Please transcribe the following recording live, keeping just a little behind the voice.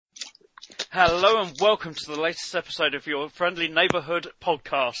Hello and welcome to the latest episode of your friendly neighbourhood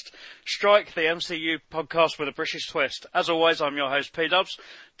podcast, Strike, the MCU podcast with a British twist. As always, I'm your host, P-Dubs.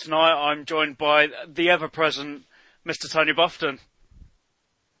 Tonight I'm joined by the ever-present Mr. Tony Buffton.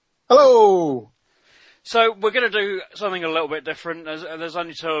 Hello! So we're going to do something a little bit different. There's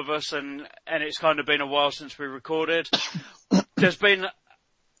only two of us and it's kind of been a while since we recorded. There's been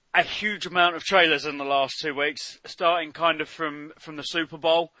a huge amount of trailers in the last 2 weeks, starting kind of from the Super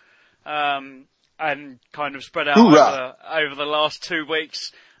Bowl. And kind of spread out over the last 2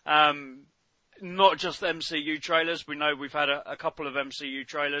 weeks. Not just MCU trailers. We know we've had a couple of MCU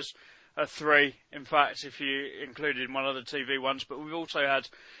trailers, three, in fact, if you included one of the TV ones. But we've also had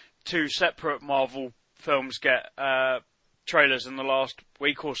two separate Marvel films get trailers in the last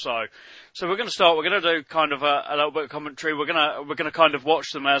week or so. So we're going to start. We're going to do kind of a little bit of commentary. We're going to kind of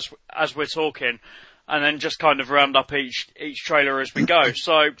watch them as we're talking. And then just kind of round up each trailer as we go.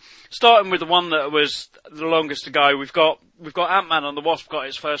 So, starting with the one that was the longest to go, we've got Ant-Man and the Wasp got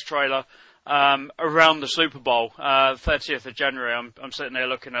its first trailer around the Super Bowl, 30th of January. I'm sitting there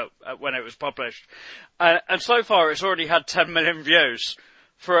looking at when it was published, and so far it's already had 10 million views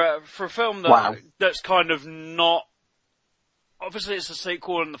for a film that's kind of not. Obviously, it's a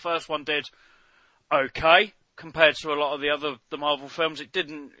sequel, and the first one did okay. Compared to a lot of the Marvel films, it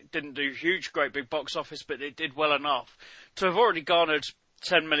didn't do huge, great big box office, but it did well enough to have already garnered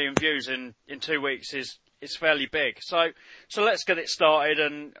 10 million views in 2 weeks is fairly big. So let's get it started,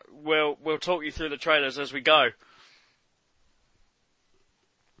 and we'll talk you through the trailers as we go.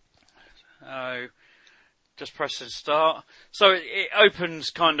 Just pressing start. So it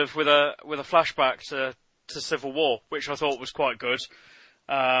opens kind of with a flashback to Civil War, which I thought was quite good.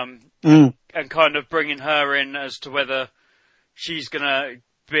 And kind of bringing her in as to whether she's going to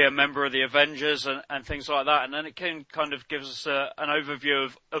be a member of the Avengers and things like that. And then it kind of gives us an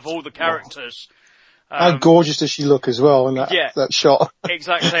overview of all the characters. How gorgeous does she look as well in that shot?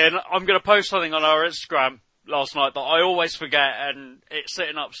 Exactly. And I'm going to post something on our Instagram last night that I always forget, and it's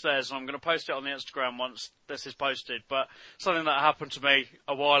sitting upstairs, and I'm going to post it on the Instagram once this is posted. But something that happened to me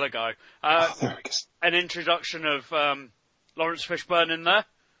a while ago. There it is. An introduction of Lawrence Fishburne in there.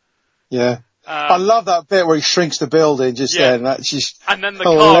 Yeah. I love that bit where he shrinks the building just then. That's just and then the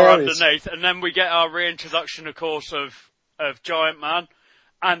hilarious. car underneath. And then we get our reintroduction, of course, of Giant Man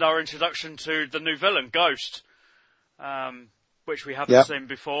and our introduction to the new villain, Ghost, which we haven't seen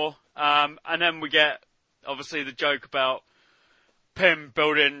before. And then we get, obviously, the joke about Pym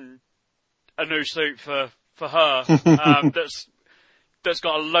building a new suit for her that's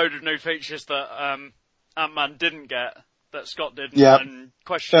got a load of new features that Ant-Man didn't get, that Scott didn't, and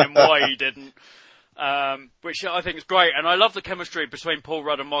questioning why he didn't, which I think is great. And I love the chemistry between Paul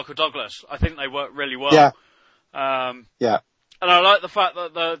Rudd and Michael Douglas. I think they work really well. And I like the fact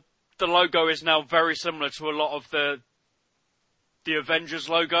that the logo is now very similar to a lot of the Avengers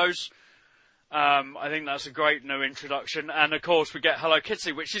logos. I think that's a great new introduction. And of course we get Hello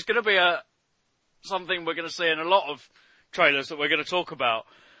Kitty, which is going to be something we're going to see in a lot of trailers that we're going to talk about.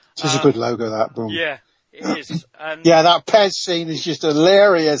 It's a good logo, that. Boom. Yeah. It is. And that Pez scene is just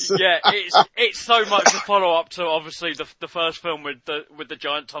hilarious. It's so much a follow up to obviously the first film with the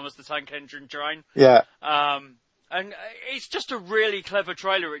giant Thomas the Tank Engine train. And it's just a really clever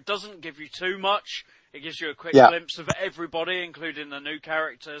trailer. It doesn't give you too much. It gives you a quick glimpse of everybody, including the new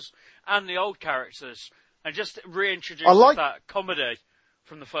characters and the old characters, and just reintroduces that comedy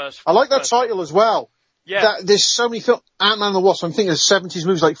from the first. I like that title as well. Yeah. There's so many films. Ant-Man and the Wasp. I'm thinking of 70s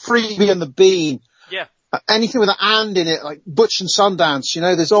movies like Freebie and the Bean. Yeah. Anything with an and in it, like Butch and Sundance,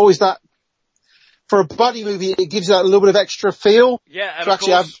 there's always that. For a buddy movie, it gives you that little bit of extra feel. Yeah, and to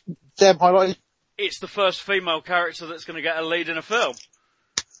actually have them highlighted. It's the first female character that's going to get a lead in a film.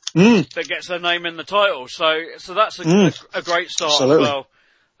 That gets her name in the title. So that's a great start Absolutely. as well.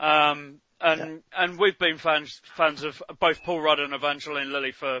 And we've been fans of both Paul Rudd and Evangeline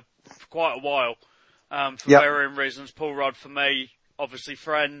Lilly for quite a while. For varying reasons. Paul Rudd for me, obviously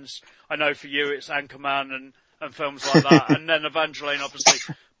Friends. I know for you it's Anchorman and films like that. And then Evangeline,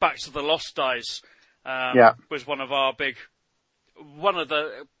 obviously, Back to the Lost Days, was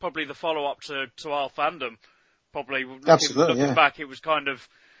probably the follow-up to our fandom. Probably looking back, it was kind of,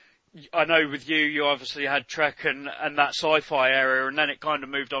 I know with you obviously had Trek and that sci-fi area, and then it kind of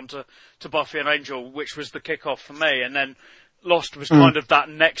moved on to Buffy and Angel, which was the kick-off for me. And then Lost was kind of that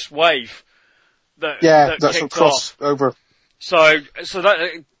next wave that kicked off. Over. So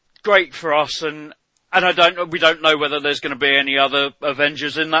that great for us, and we don't know whether there's going to be any other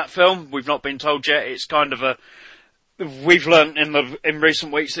Avengers in that film. We've not been told yet. It's kind of we've learnt in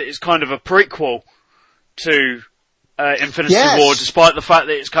recent weeks that it's kind of a prequel to Infinity Yes. War, despite the fact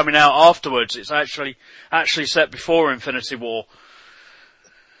that it's coming out afterwards. It's actually set before Infinity War.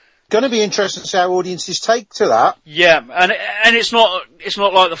 Going to be interesting to see how audiences take to that. Yeah, and it's not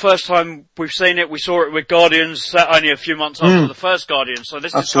like the first time we've seen it. We saw it with Guardians only a few months after the first Guardians. So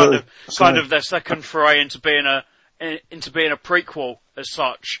this Absolutely. is kind of their second foray into being a prequel as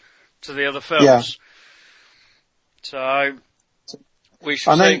such to the other films. Yeah. So we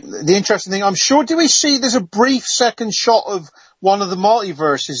should I know see. the interesting thing, I'm sure, do we see there's a brief second shot of one of the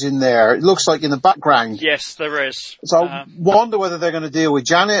multiverses in there? It looks like in the background. Yes, there is. So I wonder whether they're going to deal with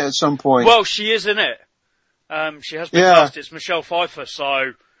Janet at some point. Well, she is in it. She has been cast. It's Michelle Pfeiffer,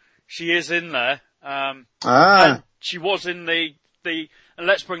 so she is in there. And she was in the, and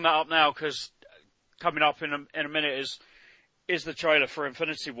let's bring that up now, because coming up in a minute is the trailer for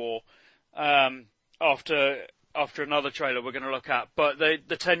Infinity War, after another trailer we're going to look at. But the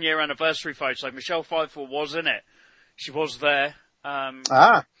 10-year anniversary photo, Michelle Pfeiffer was in it. She was there.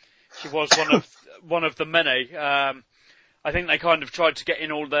 She was one of the many. I think they kind of tried to get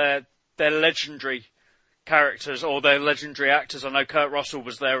in all their legendary characters or their legendary actors. I know Kurt Russell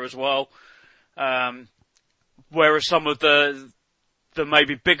was there as well. Whereas some of the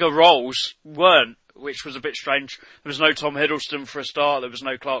maybe bigger roles weren't, which was a bit strange. There was no Tom Hiddleston for a start. There was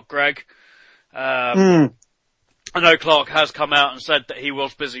no Clark Gregg. I know Clark has come out and said that he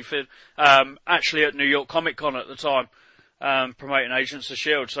was busy actually at New York Comic Con at the time, promoting Agents of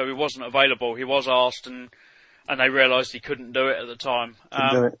S.H.I.E.L.D., so he wasn't available. He was asked and they realised he couldn't do it at the time.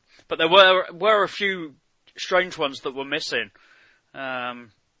 But there were a few strange ones that were missing. But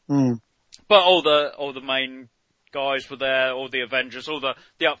all the main guys were there, all the Avengers, all the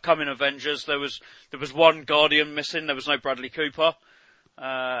upcoming Avengers. There was one Guardian missing. There was no Bradley Cooper.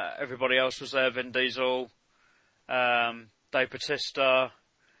 Everybody else was there. Vin Diesel, Dave Bautista,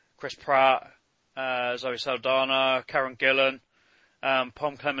 Chris Pratt, Zoe Saldana, Karen Gillan,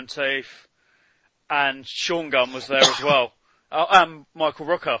 Pom Klementieff, and Sean Gunn was there as well. And Michael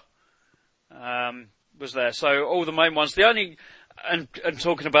Rooker was there. So all the main ones. The only and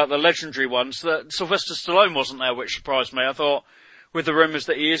talking about the legendary ones, that Sylvester Stallone wasn't there, which surprised me. I thought, with the rumours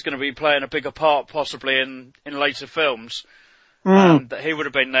that he is going to be playing a bigger part possibly in later films, that he would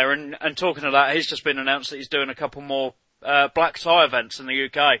have been there. And talking of that, he's just been announced that he's doing a couple more black tie events in the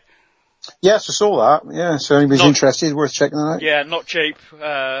UK. Yes, I saw that. Yeah, so anybody's interested, worth checking that out. Yeah, not cheap.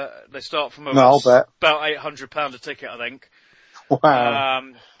 They start from I'll bet. about £800 a ticket, I think.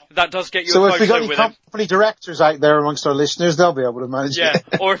 Wow. That does get you so a if we've got photo any with him. company directors out there amongst our listeners, they'll be able to manage it.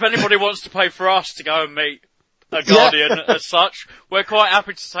 Yeah, or if anybody wants to pay for us to go and meet a Guardian as such, we're quite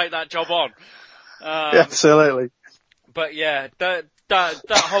happy to take that job on. Absolutely. But yeah, that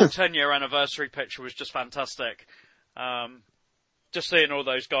whole 10-year anniversary picture was just fantastic. Just seeing all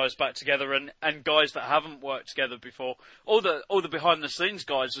those guys back together and guys that haven't worked together before. All the behind the scenes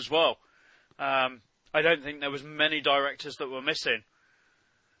guys as well. I don't think there was many directors that were missing.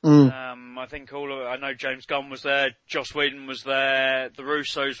 I think I know James Gunn was there, Joss Whedon was there, the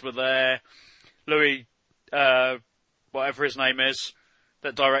Russos were there, Louis, whatever his name is,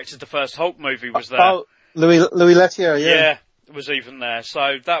 that directed the first Hulk movie was there. Oh, Louis Leterrier, yeah. Yeah, was even there,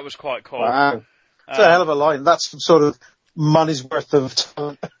 so that was quite cool. Wow. It's a hell of a line. That's some sort of money's worth of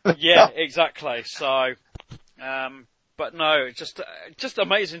talent. Yeah, exactly. So, but no, just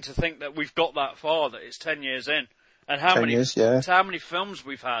amazing to think that we've got that far, that it's 10 years in. And how many films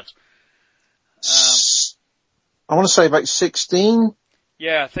we've had? I want to say about 16.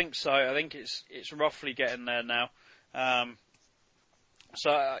 Yeah, I think so. I think it's roughly getting there now.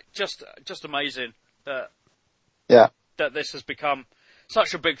 So just amazing that this has become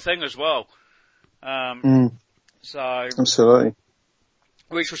such a big thing as well. So absolutely.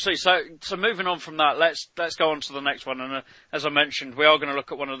 We shall see. So moving on from that, let's go on to the next one. And as I mentioned, we are going to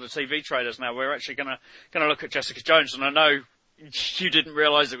look at one of the TV trailers now. We're actually going to look at Jessica Jones, and I know you didn't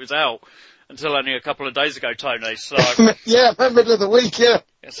realise it was out until only a couple of days ago, Tony. So yeah, middle of the week, yeah.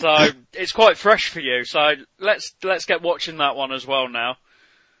 So it's quite fresh for you. So let's get watching that one as well now.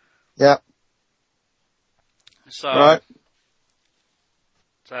 Yeah. So right.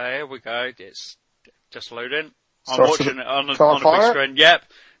 So here we go. It's just loading. I'm Starts watching it on a big screen. Yep.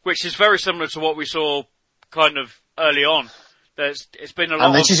 Which is very similar to what we saw kind of early on. It's been a lot.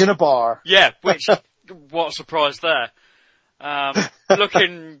 And then she's in a bar. Yeah, which, what a surprise there.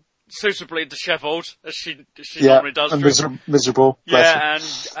 Looking suitably dishevelled, as she normally does. And miserable. Yeah, and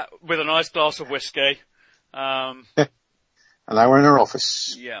with a nice glass of whiskey. And now we're in her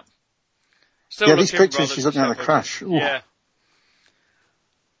office. Yeah. Still these pictures she's looking at the crash. Ooh. Yeah.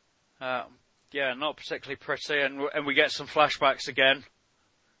 Yeah, not particularly pretty, and we get some flashbacks again.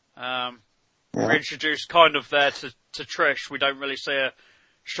 We're introduced kind of there to Trish. We don't really see her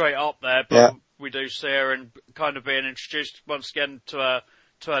straight up there, but we do see her and kind of being introduced once again to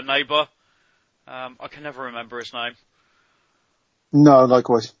her neighbour. I can never remember his name. No,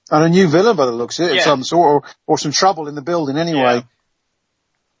 likewise. And a new villain by the looks of it, Yeah. some sort, or some trouble in the building anyway. Yeah.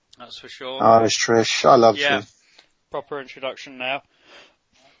 That's for sure. Oh, there's Trish. I love Yeah. Trish. Proper introduction now.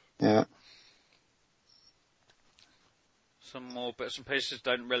 Yeah. Some more bits and pieces.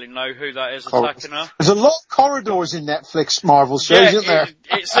 Don't really know who that is attacking her. There's a lot of corridors in Netflix Marvel shows, isn't there?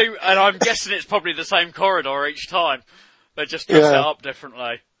 And I'm guessing it's probably the same corridor each time. They just dress it up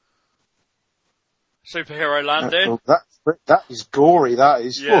differently. Superhero landing. That is gory, that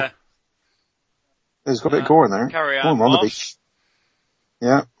is. Yeah. Oh. There's got a bit of gore in there. Carry on the beach.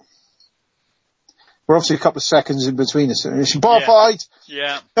 Yeah. We're obviously a couple of seconds in between us. It's a bar fight!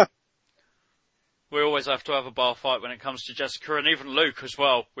 Yeah. We always have to have a bar fight when it comes to Jessica, and even Luke as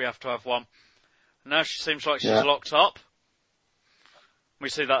well. We have to have one. Now she seems like she's locked up. We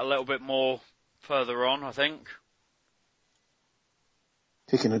see that a little bit more further on, I think.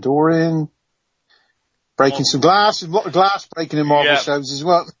 Kicking a door in. Breaking some glass. There's a lot of glass breaking in Marvel shows as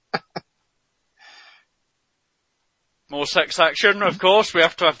well. More sex action, of course. We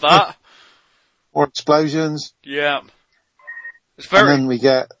have to have that. More explosions. Yeah. It's very... And then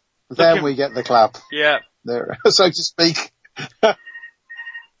we get the clap. Yeah. There, so to speak.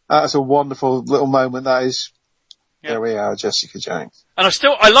 That's a wonderful little moment, that is. Yeah. There we are, Jessica Jones. And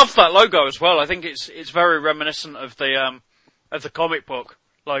I love that logo as well. I think it's very reminiscent of the comic book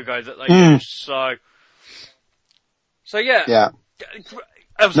logo that they use. So yeah. Yeah.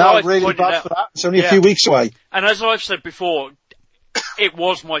 No, really bad for that. It's only a few weeks away. And as I've said before, it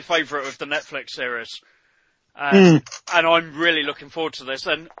was my favourite of the Netflix series. And I'm really looking forward to this.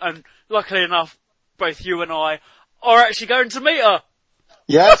 And luckily enough, both you and I are actually going to meet her.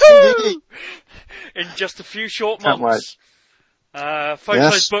 Yes, indeed. In just a few short Can't months.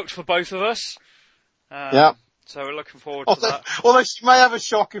 Photos booked for both of us. Yeah. So we're looking forward to that. Although she may have a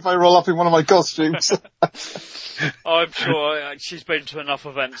shock if I roll up in one of my costumes. I'm sure she's been to enough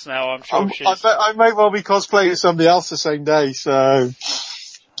events now. I'm sure I may well be cosplaying as somebody else the same day, so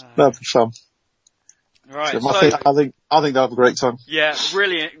that'd be fun. Right. So I think that'll be a great time. Yeah,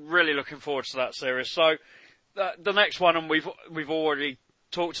 really, really looking forward to that series. So the next one, and we've already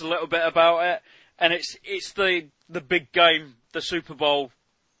talked a little bit about it, and it's the big game, the Super Bowl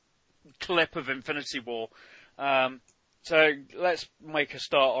clip of Infinity War. So let's make a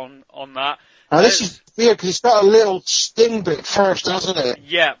start on that. Now this is weird because it's got a little sting bit first, doesn't it?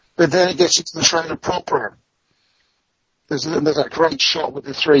 Yeah. But then it gets into the trailer proper. There's that great shot with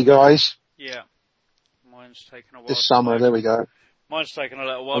the three guys. Yeah. Mine's taken a while. This summer, there we go. Mine's taken a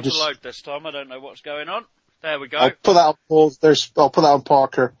little while to load this time. I don't know what's going on. There we go. I'll put that on pause. I'll put that on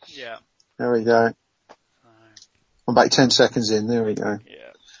Parker. Yeah. There we go. I'm about 10 seconds in. There we go. Yeah.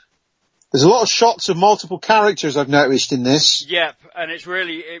 There's a lot of shots of multiple characters I've noticed in this. Yep, and it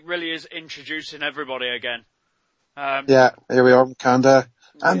really is introducing everybody again. Here we are, Wakanda.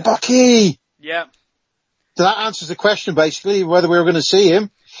 And Bucky! Yeah. So that answers the question, basically, whether we were going to see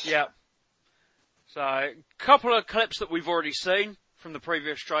him. Yeah. So, a couple of clips that we've already seen from the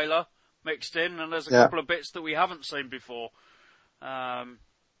previous trailer mixed in, and there's a couple of bits that we haven't seen before.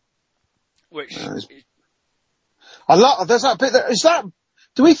 Which... there's that bit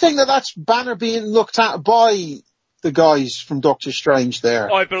do we think that that's Banner being looked at by the guys from Doctor Strange there?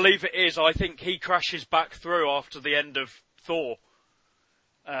 I believe it is. I think he crashes back through after the end of Thor.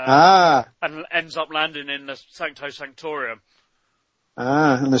 And ends up landing in the Sancto Sanctorum.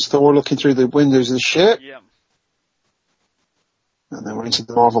 And there's Thor looking through the windows of the ship. Yeah. And then we're into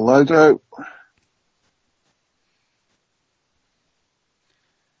the Marvel logo.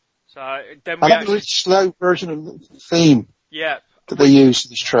 So then I love the really slow version of the theme. Yeah. That they use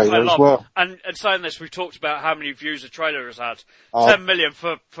in this trailer as well. And saying this, we've talked about how many views the trailer has had. 10 million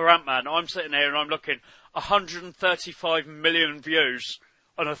for Ant-Man. I'm sitting here and I'm looking 135 million views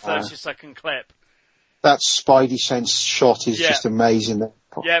on a 30-second clip. That Spidey sense shot is just amazing.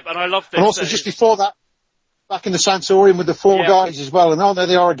 Yeah, and I love this. And also just before that, back in the Sanatorium with the four guys as well. And there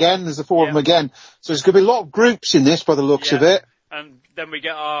they are again. There's the four of them again. So there's going to be a lot of groups in this by the looks of it. And then we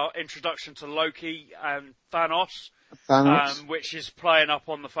get our introduction to Loki and Thanos. Which is playing up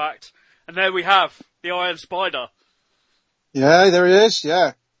on the fact. And there we have the Iron Spider. Yeah, there he is,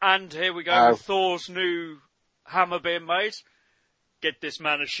 yeah. And here we go with Thor's new hammer being made. Get this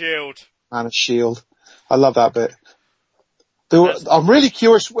man a shield. Man a shield. I love that bit. I'm really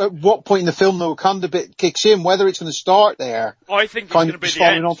curious at what point in the film the Wakanda bit kicks in, whether it's going to start there. I think it's going to be the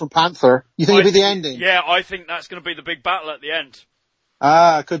following end. On from Panther. You think it'll be the ending? Yeah, I think that's going to be the big battle at the end.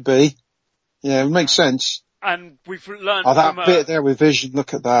 Could be. Yeah, it makes sense. And we've learned that bit there with Vision,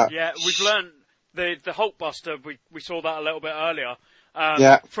 look at that. Yeah, we've learned the Hulkbuster, we saw that a little bit earlier,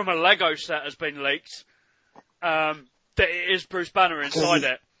 from a Lego set has been leaked, that it is Bruce Banner inside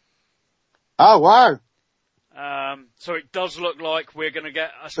it. Oh, wow. So it does look like we're going to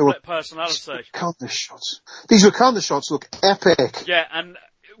get a split personality. Wakanda shots. These Wakanda shots look epic. Yeah, and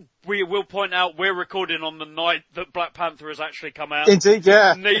we will point out we're recording on the night that Black Panther has actually come out. Indeed,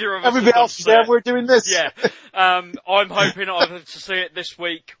 yeah. Neither of us. Everybody else is there. We're doing this. Yeah. I'm hoping either to see it this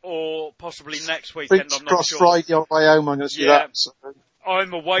week or possibly next weekend. I'm not sure. Friday on my own. I'm going to see that. So.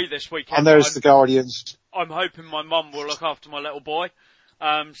 I'm away this weekend. And there's the Guardians. I'm hoping my mum will look after my little boy,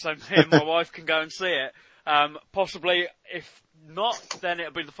 so me and my wife can go and see it. Possibly, if not, then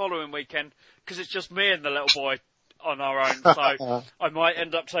it'll be the following weekend because it's just me and the little boy on our own, so I might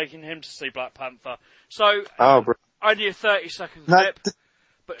end up taking him to see Black Panther. So, only a 30-second clip,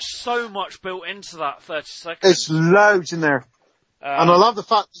 but so much built into that 30 seconds. It's loads in there. And I love the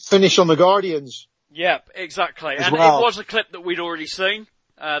fact it's finished on the Guardians. Yep, exactly. And well. It was a clip that we'd already seen.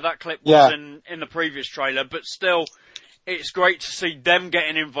 That clip was in the previous trailer, but still, it's great to see them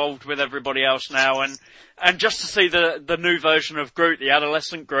getting involved with everybody else now, and just to see the new version of Groot, the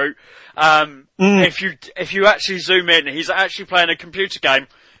adolescent Groot. If you actually zoom in, he's actually playing a computer game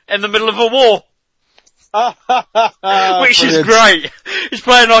in the middle of a war. Which is great. He's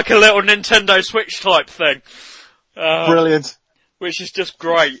playing like a little Nintendo Switch type thing. Brilliant. Which is just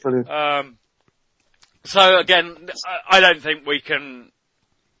great. Brilliant. So again, I don't think we can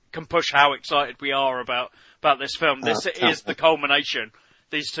push how excited we are about this film. This is the culmination,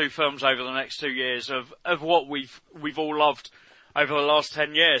 these two films over the next 2 years of what we've all loved over the last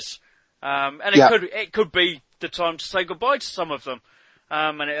 10 years. And it could be the time to say goodbye to some of them.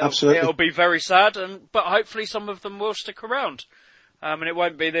 And it'll be very sad, but hopefully some of them will stick around. And it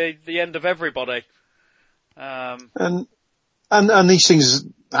won't be the end of everybody. And these things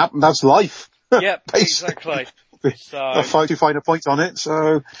happen, that's life. Yep, exactly. So, I'll find a point on it,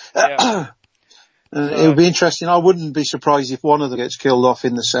 so, it would be interesting. I wouldn't be surprised if one of them gets killed off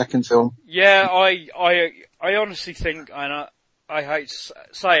in the second film. Yeah, I honestly think, and I hate to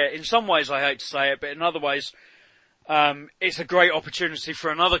say it, in some ways I hate to say it, but in other ways, it's a great opportunity for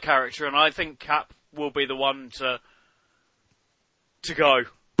another character, and I think Cap will be the one to go.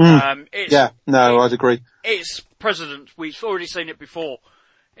 I'd agree. It's President. We've already seen it before.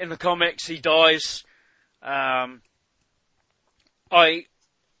 In the comics, he dies. I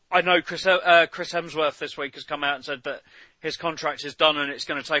know Chris Hemsworth this week has come out and said that his contract is done and it's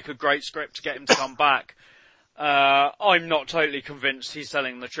going to take a great script to get him to come back. I'm not totally convinced he's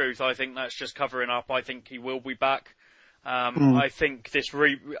telling the truth. I think that's just covering up. I think he will be back. I think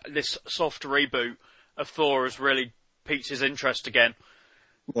this soft reboot of Thor has really piqued his interest again.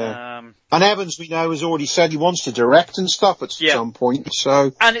 Yeah. And Evans, we know, has already said he wants to direct and stuff at some point,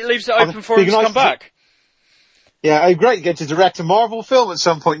 so... And it leaves it open for him to come back. Yeah, it'd be great to get to direct a Marvel film at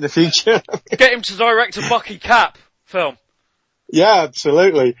some point in the future. Get him to direct a Bucky Cap film. Yeah,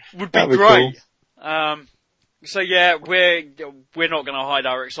 absolutely. Would be great. Cool. So yeah, we're not going to hide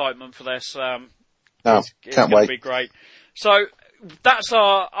our excitement for this. No, it's can't going wait. to be great. So that's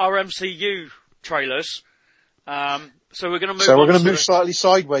our MCU trailers. So we're going to move slightly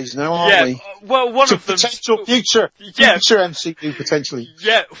sideways now, aren't we? Well, one of them potential future MCU potentially.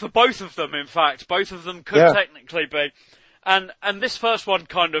 Yeah, for both of them, in fact, both of them could technically be, and this first one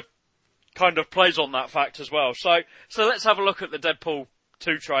kind of plays on that fact as well. So let's have a look at the Deadpool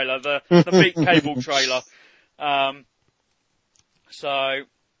 2 trailer, the Meet Cable trailer. So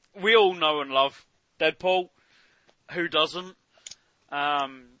we all know and love Deadpool. Who doesn't?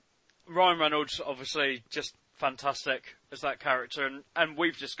 Ryan Reynolds, obviously, just fantastic as that character, and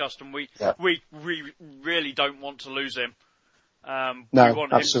we've discussed, and we really don't want to lose him. We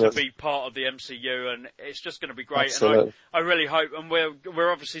want him to be part of the MCU, and it's just going to be great. Absolutely. And I really hope, and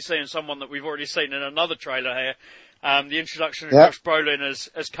we're obviously seeing someone that we've already seen in another trailer here, the introduction of Josh Brolin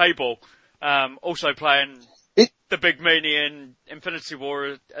as Cable, also playing the big meanie in Infinity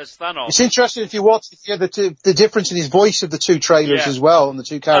War as Thanos. It's interesting if you watch the difference in his voice of the two trailers as well, and the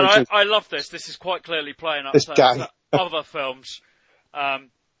two characters. And I love this. This is quite clearly playing up to other films. A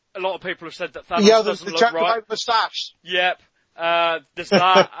lot of people have said that Thanos doesn't look right. Without moustache. Yep. There's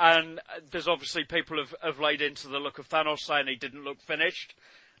that, and there's obviously people have laid into the look of Thanos saying he didn't look finished.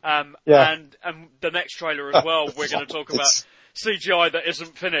 And the next trailer as well, we're going to talk about CGI that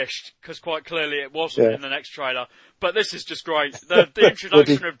isn't finished, because quite clearly it wasn't in the next trailer. But this is just great. The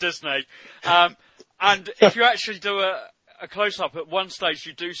introduction of Disney. And if you actually do a close-up, at one stage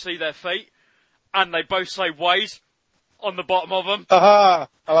you do see their feet, and they both say Wade on the bottom of them. I'll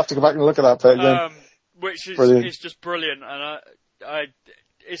have to go back and look at that bit again. which is Brilliant. is just brilliant. And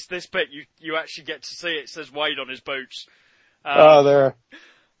it's this bit you actually get to see. It says Wade on his boots. There.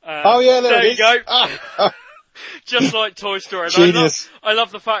 Oh yeah, there you it is. go. Just like Toy Story. And Genius. I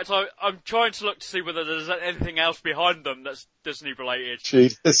love the fact I'm trying to look to see whether there's anything else behind them that's Disney related.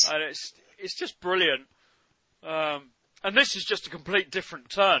 Jesus. And it's just brilliant. And this is just a complete different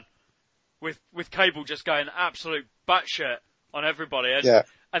turn, with Cable just going absolute batshit on everybody,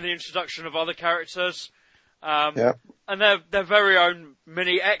 and the introduction of other characters. And their very own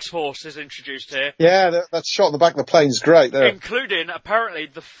mini X-Force is introduced here. Yeah, that shot on the back of the plane is great there. Including, apparently,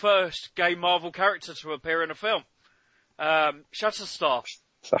 the first gay Marvel character to appear in a film. Shatterstar.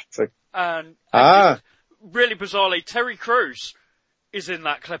 Fantastic. And just really bizarrely, Terry Crews is in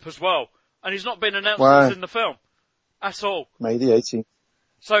that clip as well. And he's not been announced as in the film. At all. May the 18th.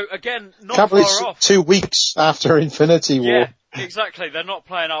 So again, not Can't believe far off. 2 weeks after Infinity War. Yeah, exactly. They're not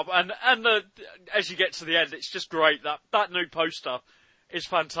playing up. And as you get to the end, it's just great. That new poster is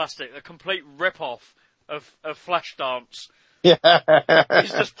fantastic. A complete rip-off of Flashdance. Yeah.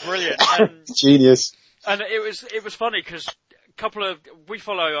 It's just brilliant. And, Genius. And it was funny because we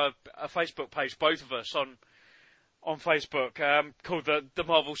follow a Facebook page, both of us, on Facebook, called the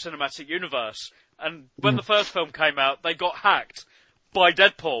Marvel Cinematic Universe. And when the first film came out, they got hacked by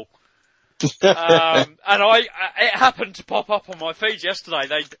Deadpool. And it happened to pop up on my feed yesterday.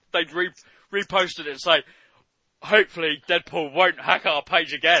 They'd reposted it and say, hopefully Deadpool won't hack our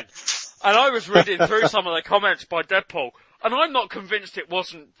page again. And I was reading through some of the comments by Deadpool, and I'm not convinced it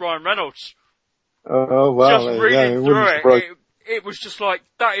wasn't Ryan Reynolds. Oh, well. Just reading through it was just like,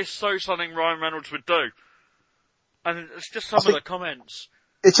 that is so something Ryan Reynolds would do. And it's just some of the comments.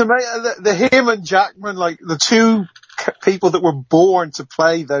 It's amazing. Him and Jackman, like the two people that were born to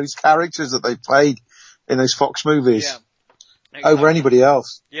play those characters that they played in those Fox movies, exactly. Over anybody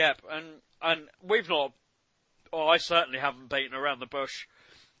else. Yep, and we've not, or I certainly haven't beaten around the bush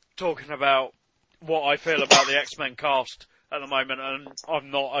talking about what I feel about the X-Men cast at the moment, and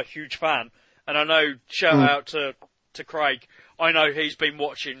I'm not a huge fan. And I know, shout out to Craig, I know he's been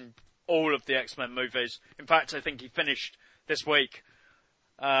watching all of the X-Men movies. In fact, I think he finished this week.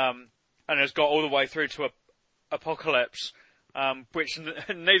 And has got all the way through to Apocalypse, which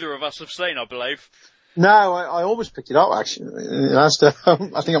neither of us have seen, I believe. No, I almost picked it up, actually.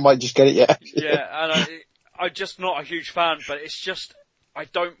 I think I might just get it yet. Yeah, and I'm just not a huge fan, but it's just, I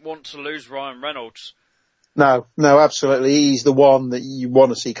don't want to lose Ryan Reynolds. No, absolutely. He's the one that you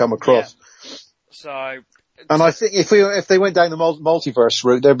want to see come across. Yeah. So... And I think if they went down the multiverse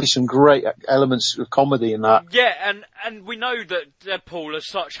route, there'd be some great elements of comedy in that. Yeah, and we know that Deadpool as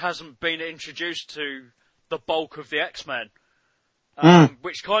such hasn't been introduced to the bulk of the X-Men,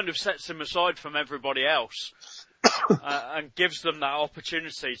 which kind of sets him aside from everybody else, and gives them that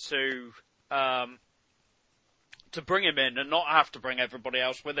opportunity to bring him in and not have to bring everybody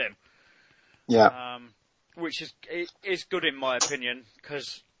else with him. Yeah. Which is good in my opinion,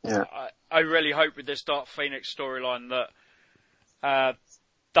 because yeah. I really hope with this Dark Phoenix storyline that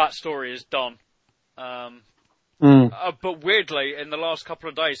that story is done. But weirdly, in the last couple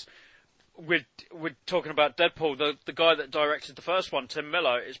of days, we're talking about Deadpool. The guy that directed the first one, Tim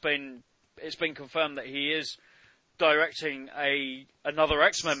Miller, it's been confirmed that he is directing another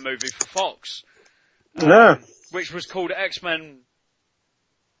X-Men movie for Fox. Which was called X-Men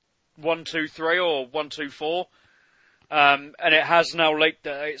 123 or 124. And it has now leaked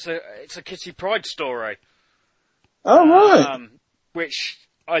that it's a Kitty Pryde story. Oh, right. Which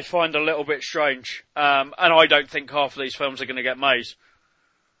I find a little bit strange. And I don't think half of these films are going to get made.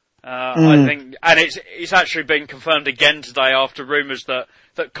 I think, and it's actually been confirmed again today after rumours that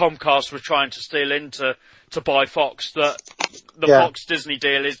Comcast were trying to steal in to buy Fox, that the Fox Disney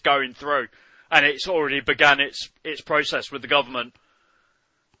deal is going through. And it's already began its process with the government.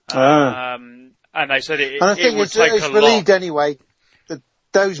 And they said it would take a lot. It's believed anyway that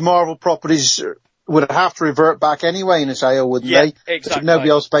those Marvel properties would have to revert back anyway in a sale, wouldn't they? Exactly. Nobody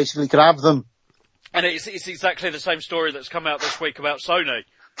else basically could have them. And it's exactly the same story that's come out this week about Sony.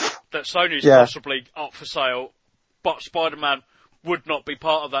 That Sony's possibly up for sale, but Spider-Man would not be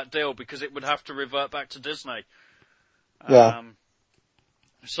part of that deal because it would have to revert back to Disney. Yeah.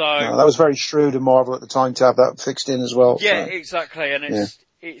 No, that was very shrewd of Marvel at the time to have that fixed in as well. Yeah, so. Exactly. And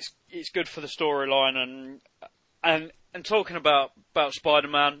it's good for the storyline and talking about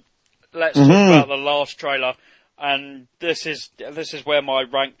Spider-Man, let's talk about the last trailer. And this is where my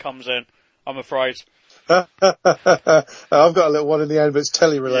rank comes in, I'm afraid. I've got a little one in the end, but it's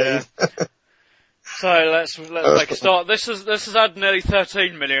telly related. Yeah. So let's make a start. This has had nearly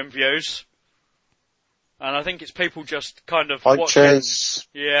 13 million views. And I think it's people just kind of watching.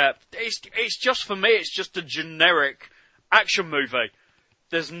 Yeah, it's just, for me, it's just a generic action movie.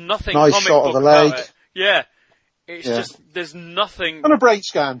 There's nothing nice comic shot book of the about leg. it. Yeah. It's just, there's nothing. And a brake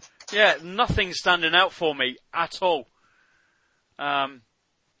scan. Yeah, nothing standing out for me at all.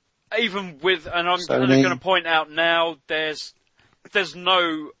 Even with, and I'm kind of going to point out now, there's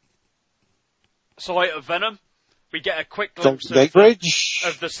no sight of Venom. We get a quick glimpse of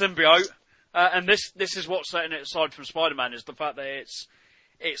the symbiote. And this is what's setting it aside from Spider-Man, is the fact that it's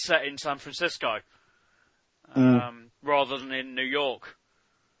set in San Francisco, rather than in New York.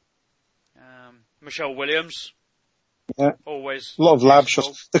 Michelle Williams. Yeah. Always. A lot of lab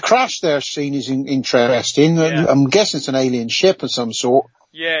shots. The crash there scene is interesting. Yeah. I'm guessing it's an alien ship of some sort.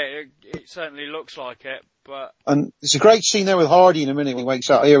 Yeah, it certainly looks like it, but... And it's a great scene there with Hardy in a minute when he wakes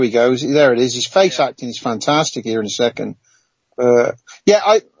up. Here he goes. There it is. His face acting is fantastic here in a second. I'm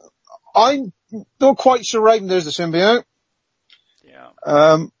not quite so right when there's the symbiote. Yeah.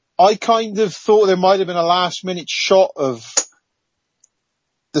 I kind of thought there might have been a last minute shot of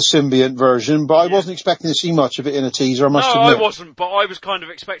the symbiote version, but I wasn't expecting to see much of it in a teaser, I must admit. No, I wasn't, but I was kind of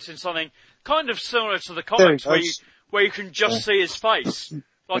expecting something kind of similar to the comics, where you can just see his face,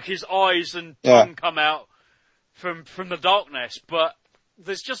 like his eyes and tongue come out from the darkness, but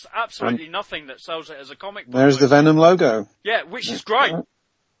there's just absolutely nothing that sells it as a comic book. There's the Venom logo. Yeah, which is great.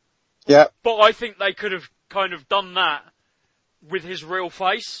 Yeah. But I think they could have kind of done that with his real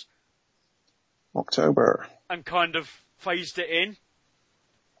face. October. And kind of phased it in.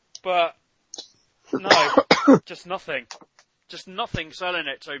 But, no, just nothing. Just nothing selling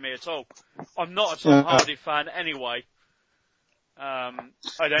it to me at all. I'm not a Tom Hardy fan anyway. I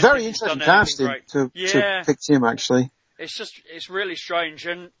don't Very think interesting casting to pick him, actually. It's really strange.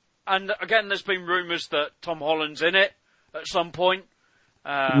 And again, there's been rumours that Tom Holland's in it at some point.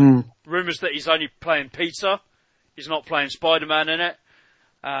 Rumours that he's only playing Peter. He's not playing Spider-Man in it.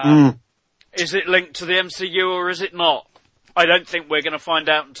 Is it linked to the MCU or is it not? I don't think we're going to find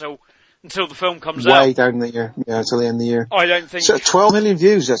out until the film comes out. Way down the year. Yeah, until the end of the year. I don't think... So 12 million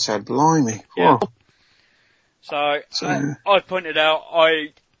views, that's had. Blimey. Yeah. So I pointed out,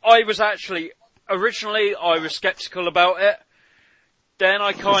 I was actually... Originally, I was sceptical about it. Then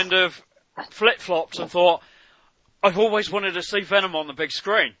I kind of flip-flopped and thought, I've always wanted to see Venom on the big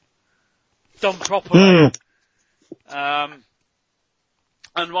screen. Done properly. And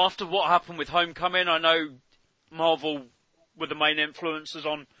after what happened with Homecoming, I know Marvel were the main influences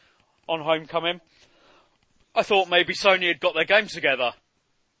on Homecoming. I thought maybe Sony had got their game together.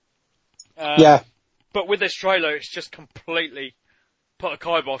 But with this trailer, it's just completely put a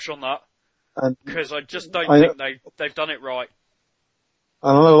kibosh on that. Because I just don't think they've done it right.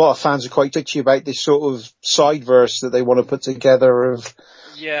 I know a lot of fans are quite bitchy about this sort of side verse that they want to put together of...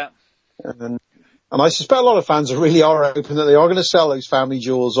 Yeah. And I suspect a lot of fans really are hoping that they are going to sell those family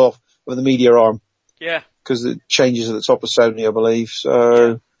jewels off of the media arm. Yeah. Because it changes at the top of Sony, I believe.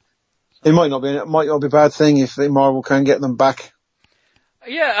 So it might not be a bad thing if Marvel can get them back.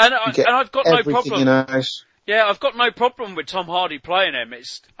 Yeah, and I've got no problem. In-house. Yeah, I've got no problem with Tom Hardy playing him.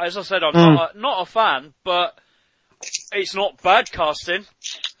 It's, as I said, I'm not a fan, but it's not bad casting.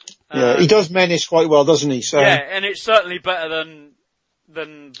 Yeah, he does menace quite well, doesn't he? So. Yeah, and it's certainly better than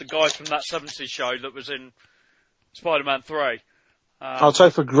the guy from that 70s show that was in Spider-Man 3.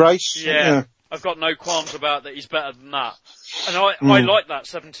 Topher Grace. Yeah, I've got no qualms about that. He's better than that. And I like that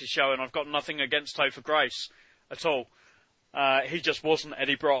 70s show, and I've got nothing against Topher Grace at all. He just wasn't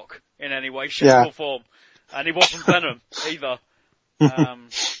Eddie Brock in any way, shape or form. And he wasn't Venom either.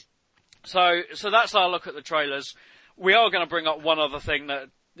 So that's our look at the trailers. We are going to bring up one other thing that,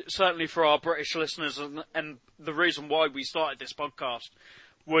 certainly for our British listeners, and the reason why we started this podcast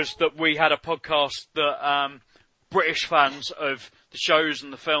was that we had a podcast that British fans of the shows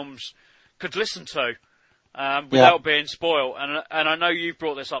and the films could listen to without being spoiled. And I know you've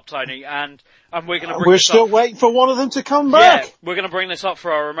brought this up, Tony, and we're going to bring We're still waiting for one of them to come back. Yeah, we're going to bring this up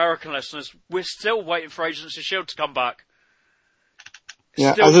for our American listeners. We're still waiting for Agents of S.H.I.E.L.D. to come back.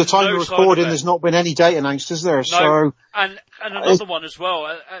 Yeah, at the time of recording, there's not been any date announced, is there? No, so and another one as well.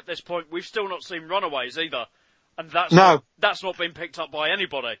 At this point, we've still not seen Runaways either, and that's not been picked up by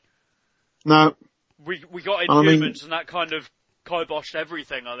anybody. No, we got Inhumans, and that kind of kiboshed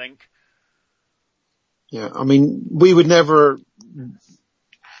everything, I think. Yeah, I mean, we would never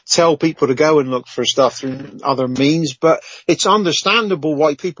tell people to go and look for stuff through other means, but it's understandable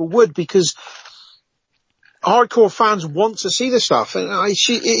why people would, because hardcore fans want to see this stuff. And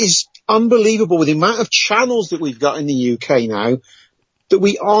it is unbelievable with the amount of channels that we've got in the UK now that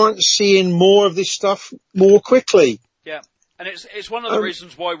we aren't seeing more of this stuff more quickly. Yeah. And it's one of the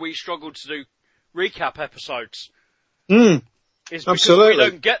reasons why we struggle to do recap episodes. Mm, Is because absolutely. we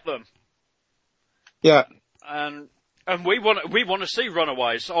don't get them. Yeah. And we want to see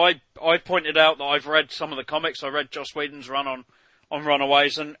Runaways. I pointed out that I've read some of the comics. I read Joss Whedon's run on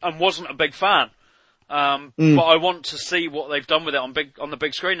Runaways and wasn't a big fan. But I want to see what they've done with it on the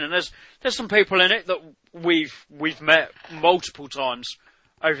big screen. And there's some people in it that we've met multiple times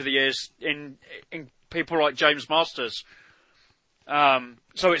over the years in people like James Masters.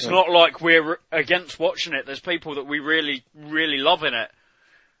 So it's not like we're against watching it. There's people that we really, really love in it.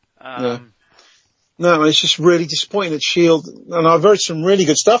 No, it's just really disappointing that S.H.I.E.L.D., and I've heard some really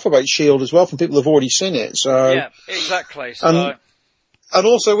good stuff about S.H.I.E.L.D. as well from people who've already seen it. So yeah, exactly. So. And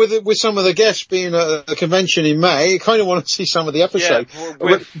also with some of the guests being at the convention in May, I kind of want to see some of the episode.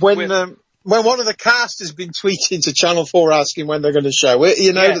 Yeah, when one of the cast has been tweeting to Channel 4 asking when they're going to show it,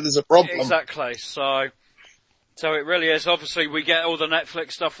 you know that there's a problem. Exactly. So it really is. Obviously, we get all the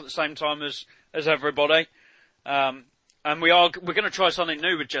Netflix stuff at the same time as everybody. And we're going to try something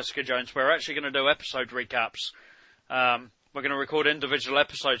new with Jessica Jones. We're actually going to do episode recaps. We're going to record individual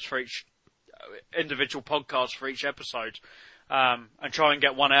episodes for each individual podcast for each episode. And try and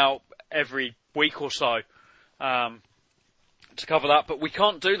get one out every week or so, to cover that. But we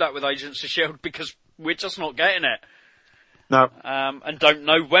can't do that with Agents of S.H.I.E.L.D. because we're just not getting it. No. And don't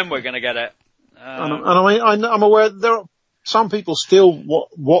know when we're going to get it. I'm aware there are some people still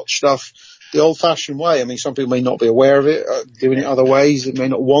watch stuff the old-fashioned way. I mean, some people may not be aware of it, doing it other ways. They may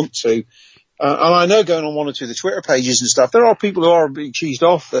not want to. And I know going on one or two of the Twitter pages and stuff, there are people who are being cheesed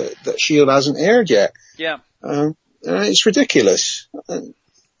off that S.H.I.E.L.D. hasn't aired yet. Yeah. It's ridiculous. I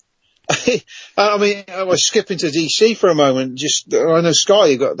mean, I was skipping to DC for a moment. I know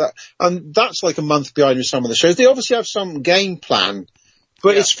Sky got that, and that's like a month behind with some of the shows. They obviously have some game plan,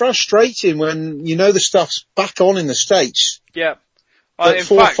 but it's frustrating when you know the stuff's back on in the States. Yeah. But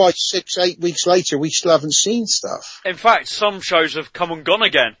 4, 5, 6, 8 weeks later, we still haven't seen stuff. In fact, some shows have come and gone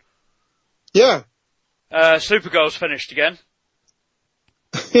again. Yeah. Supergirl's finished again.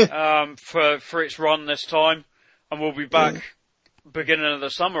 For its run this time. And we'll be back beginning of the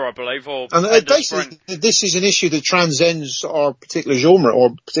summer, I believe, or end of spring. This is an issue that transcends our particular genre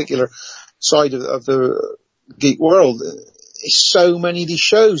or particular side of the geek world. It's so many of these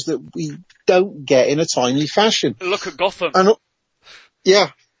shows that we don't get in a timely fashion. Look at Gotham. And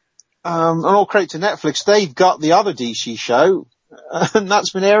all credit to Netflix, they've got the other DC show, and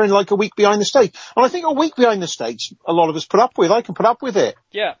that's been airing like a week behind the States. And I think a week behind the States, a lot of us put up with. I can put up with it.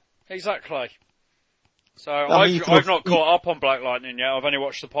 Yeah, exactly. So I've not caught up on Black Lightning yet. I've only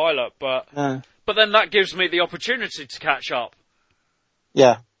watched the pilot, but then that gives me the opportunity to catch up.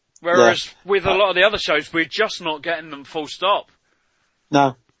 Yeah. Whereas with a lot of the other shows, we're just not getting them full stop.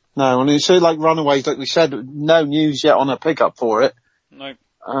 No. And it's so like Runaways, like we said, no news yet on a pickup for it. No.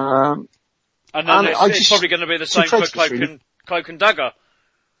 And then it's probably going to be the same for Cloak and Dagger.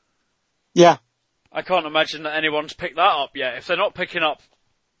 Yeah. I can't imagine that anyone's picked that up yet. If they're not picking up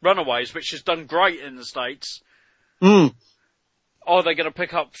Runaways, which has done great in the States, are they going to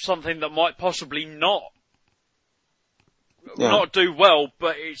pick up something that might possibly not do well,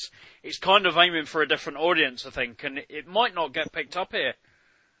 but it's kind of aiming for a different audience, I think, and it might not get picked up here,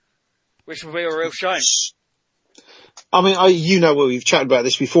 which would be a real shame. I mean, we've chatted about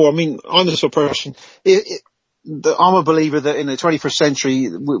this before. I mean, I'm the sort of person, I'm a believer that in the 21st century,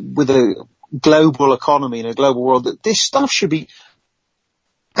 with a global economy and a global world, that this stuff should be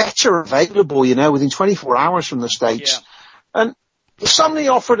better available, within 24 hours from the States. Yeah. And if somebody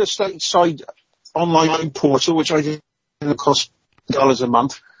offered a stateside online portal, which I think cost $1 a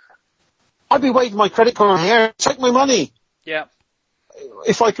month, I'd be waving my credit card in the air, take my money. Yeah.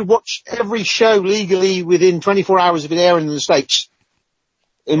 If I could watch every show legally within 24 hours of it airing in the States,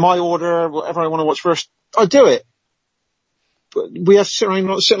 in my order, whatever I want to watch first, I'd do it. But we have to sit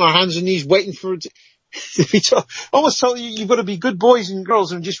on our hands and knees waiting for it to be told. I always tell you, you've got to be good boys and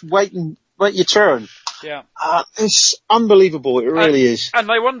girls and just wait your turn. Yeah. It's unbelievable. It really is. And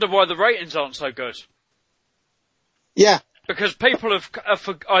they wonder why the ratings aren't so good. Yeah. Because people have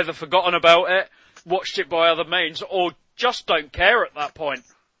either forgotten about it, watched it by other means, or just don't care at that point.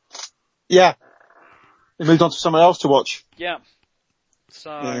 Yeah. They moved on to someone else to watch. Yeah.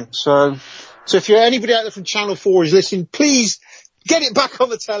 So if you're anybody out there from Channel 4 who's listening, please get it back on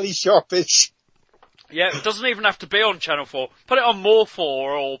the telly sharpish. Yeah, it doesn't even have to be on Channel 4. Put it on More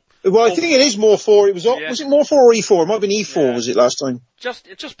 4 or... Well, I think it is More 4. It was it More 4 or E4? It might have been E4, was it, last time?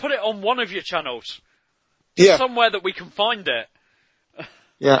 Just put it on one of your channels. Yeah. Somewhere that we can find it.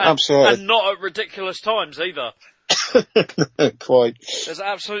 Yeah, absolutely. And not at ridiculous times either. Quite. There's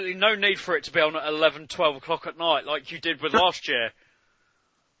absolutely no need for it to be on at 11, 12 o'clock at night like you did with last year.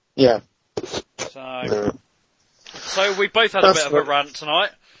 Yeah. So we both had a bit of a rant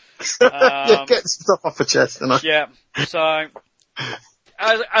tonight. Yeah, get stuff off the chest tonight. Yeah. So,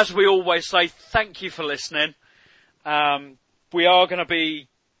 as we always say, thank you for listening. We are going to be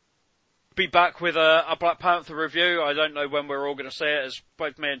back with a Black Panther review. I don't know when we're all going to see it, as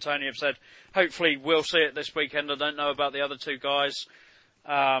both me and Tony have said. Hopefully we'll see it this weekend. I don't know about the other two guys.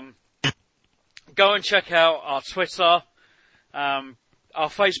 Go and check out our Twitter, our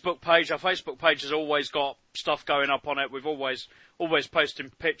Facebook page. Our Facebook page has always got stuff going up on it. We've always posting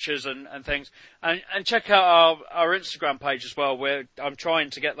pictures and things. And check out our Instagram page as well, where I'm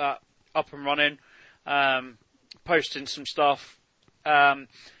trying to get that up and running, posting some stuff.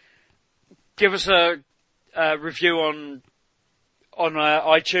 Give us a review on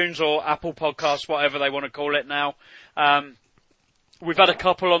iTunes or Apple Podcasts, whatever they want to call it now. We've had a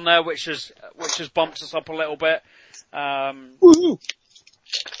couple on there, which has bumped us up a little bit.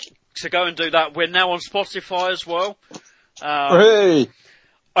 So go and do that. We're now on Spotify as well. Hey!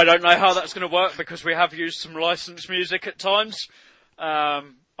 I don't know how that's going to work because we have used some licensed music at times.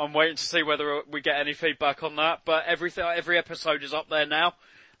 I'm waiting to see whether we get any feedback on that. But every episode is up there now.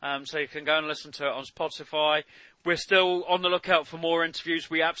 So you can go and listen to it on Spotify. We're still on the lookout for more interviews.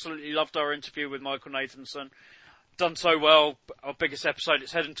 We absolutely loved our interview with Michael Nathanson. Done so well. Our biggest episode,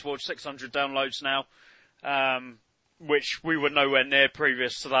 it's heading towards 600 downloads now, which we were nowhere near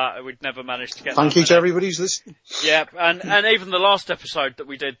previous to that. We'd never managed to get Thank you to everybody who's listening. Yeah, and even the last episode that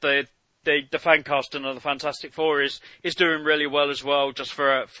we did, the fan casting of the Fantastic Four is doing really well as well, just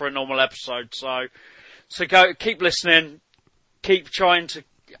for a normal episode. So go, keep listening, keep trying to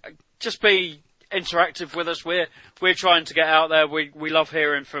just be interactive with us. We're trying to get out there. We love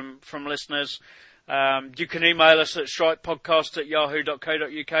hearing from listeners. You can email us at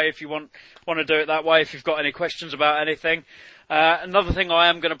strikepodcast@yahoo.co.uk if you want to do it that way, if you've got any questions about anything. Another thing I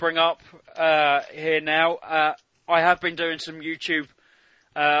am going to bring up here now, I have been doing some YouTube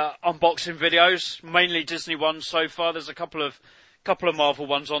unboxing videos, mainly Disney ones so far. There's a couple of Marvel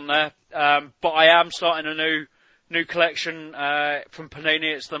ones on there, but I am starting a new collection from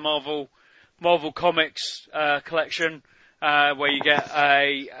Panini. It's the Marvel Comics collection, where you get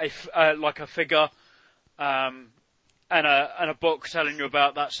like a figure and a book telling you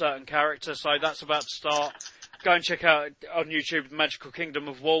about that certain character. So that's about to start. Go and check out on YouTube Magical Kingdom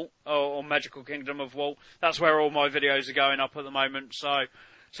of Walt or Magical Kingdom of Walt. That's where all my videos are going up at the moment. So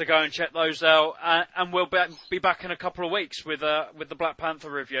go and check those out. And we'll be back in a couple of weeks with the Black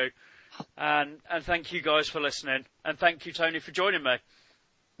Panther review. And thank you guys for listening. And thank you, Tony, for joining me.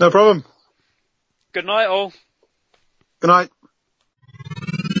 No problem. Good night, all. Good night.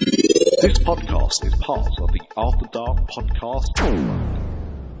 This podcast is part of the After Dark Podcast Network.